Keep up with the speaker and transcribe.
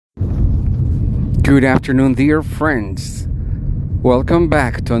Good afternoon, dear friends. Welcome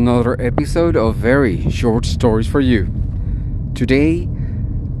back to another episode of Very Short Stories for You. Today,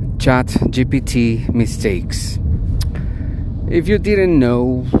 ChatGPT mistakes. If you didn't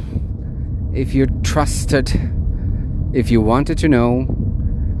know, if you trusted, if you wanted to know,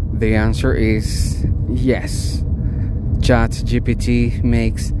 the answer is yes. ChatGPT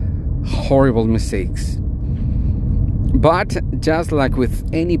makes horrible mistakes. But just like with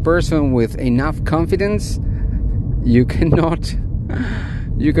any person with enough confidence, you cannot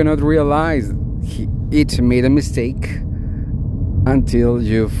realize it made a mistake until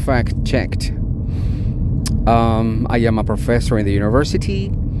you fact checked. I am a professor in the university,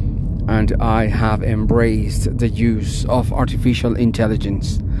 and I have embraced the use of artificial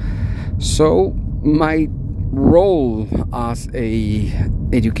intelligence. So my role as an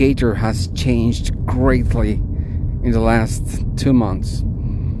educator has changed greatly in the last 2 months.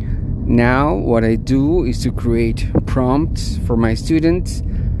 Now what I do is to create prompts for my students,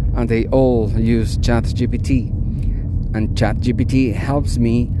 and they all use ChatGPT. And ChatGPT helps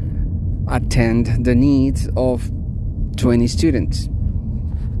me attend the needs of 20 students.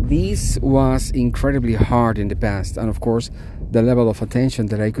 This was incredibly hard in the past, and of course the level of attention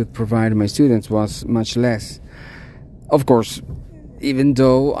that I could provide my students was much less. Of course, even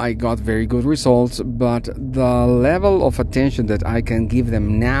though I got very good results, but the level of attention that I can give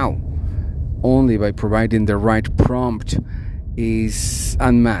them now, only by providing the right prompt, is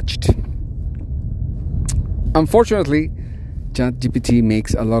unmatched. Unfortunately, ChatGPT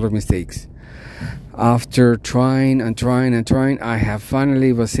makes a lot of mistakes. After trying, I have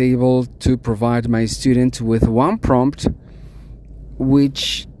finally was able to provide my students with one prompt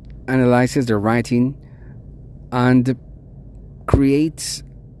which analyzes their writing and creates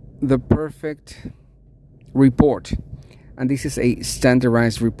the perfect report. And this is a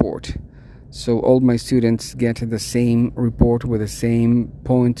standardized report. So all my students get the same report with the same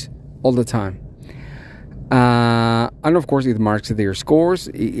point all the time. And of course it marks their scores,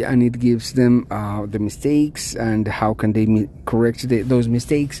 and it gives them the mistakes and how can they correct those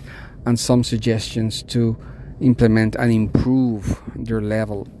mistakes, and some suggestions to implement and improve their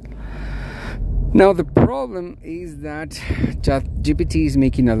level. Now the problem is that ChatGPT is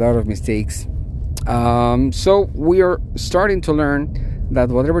making a lot of mistakes. So we are starting to learn that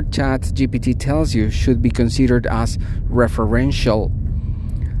whatever ChatGPT tells you should be considered as referential.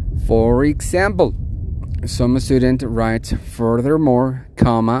 For example, some student writes furthermore,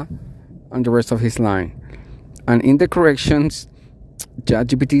 comma, and the rest of his line. And in the corrections,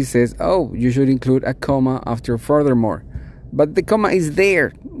 ChatGPT says, oh, you should include a comma after furthermore. But the comma is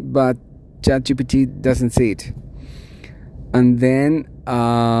there, but ChatGPT doesn't see it. And then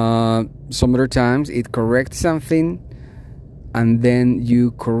some other times it corrects something, and then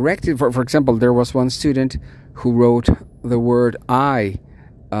you correct it. For example, there was one student who wrote the word I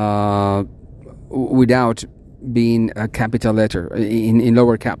without being a capital letter, in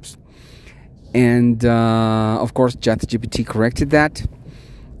lower caps. And of course ChatGPT corrected that,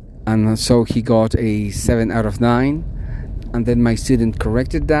 and so he got a 7 out of 9. And then my student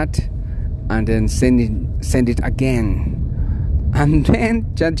corrected that, and then send it again, and then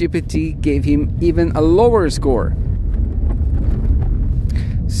ChatGPT gave him even a lower score.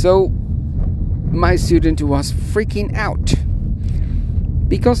 So my student was freaking out,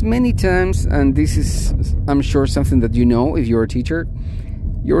 because many times, and this is, I'm sure, something that you know if you're a teacher,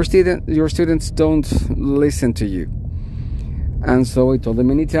 your students don't listen to you. And so I told them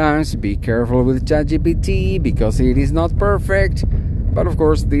many times, be careful with ChatGPT because it is not perfect. But of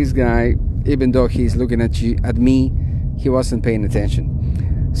course this guy, even though he's looking at me, he wasn't paying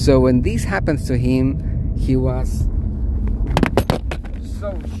attention. So when this happens to him, he was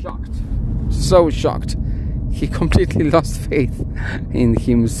so shocked. He completely lost faith in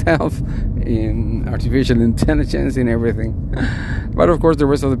himself, in artificial intelligence, in everything. But of course the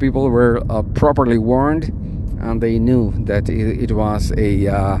rest of the people were properly warned, and they knew that it was a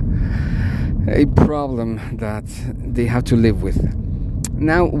problem that they have to live with.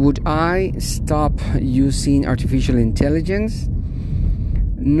 Now, would I stop using artificial intelligence?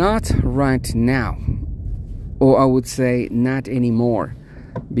 Not right now, or I would say not anymore,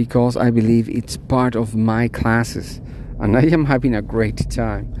 because I believe it's part of my classes, and I am having a great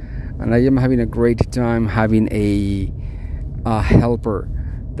time. And I am having a great time having a helper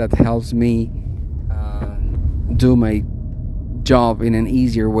that helps me do my job in an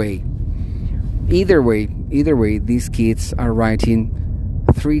easier way. Either way, these kids are writing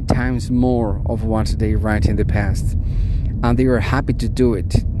 3 times more of what they write in the past, and they are happy to do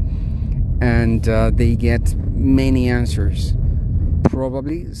it, and they get many answers.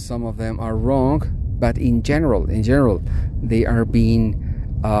 Probably some of them are wrong, but in general, they are being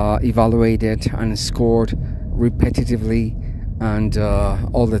evaluated and scored repetitively and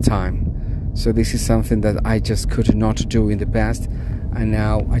all the time. So this is something that I just could not do in the past, and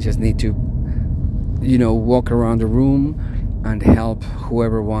now I just need to, walk around the room and help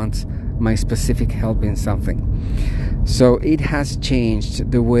whoever wants my specific help in something. So it has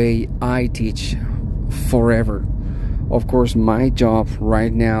changed the way I teach forever. Of course, my job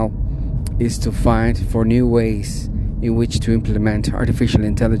right now is to find for new ways in which to implement artificial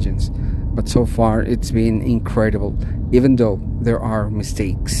intelligence. But so far, it's been incredible, even though there are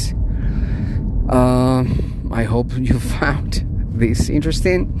mistakes. I hope you found this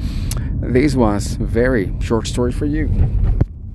interesting. This was a very short story for you.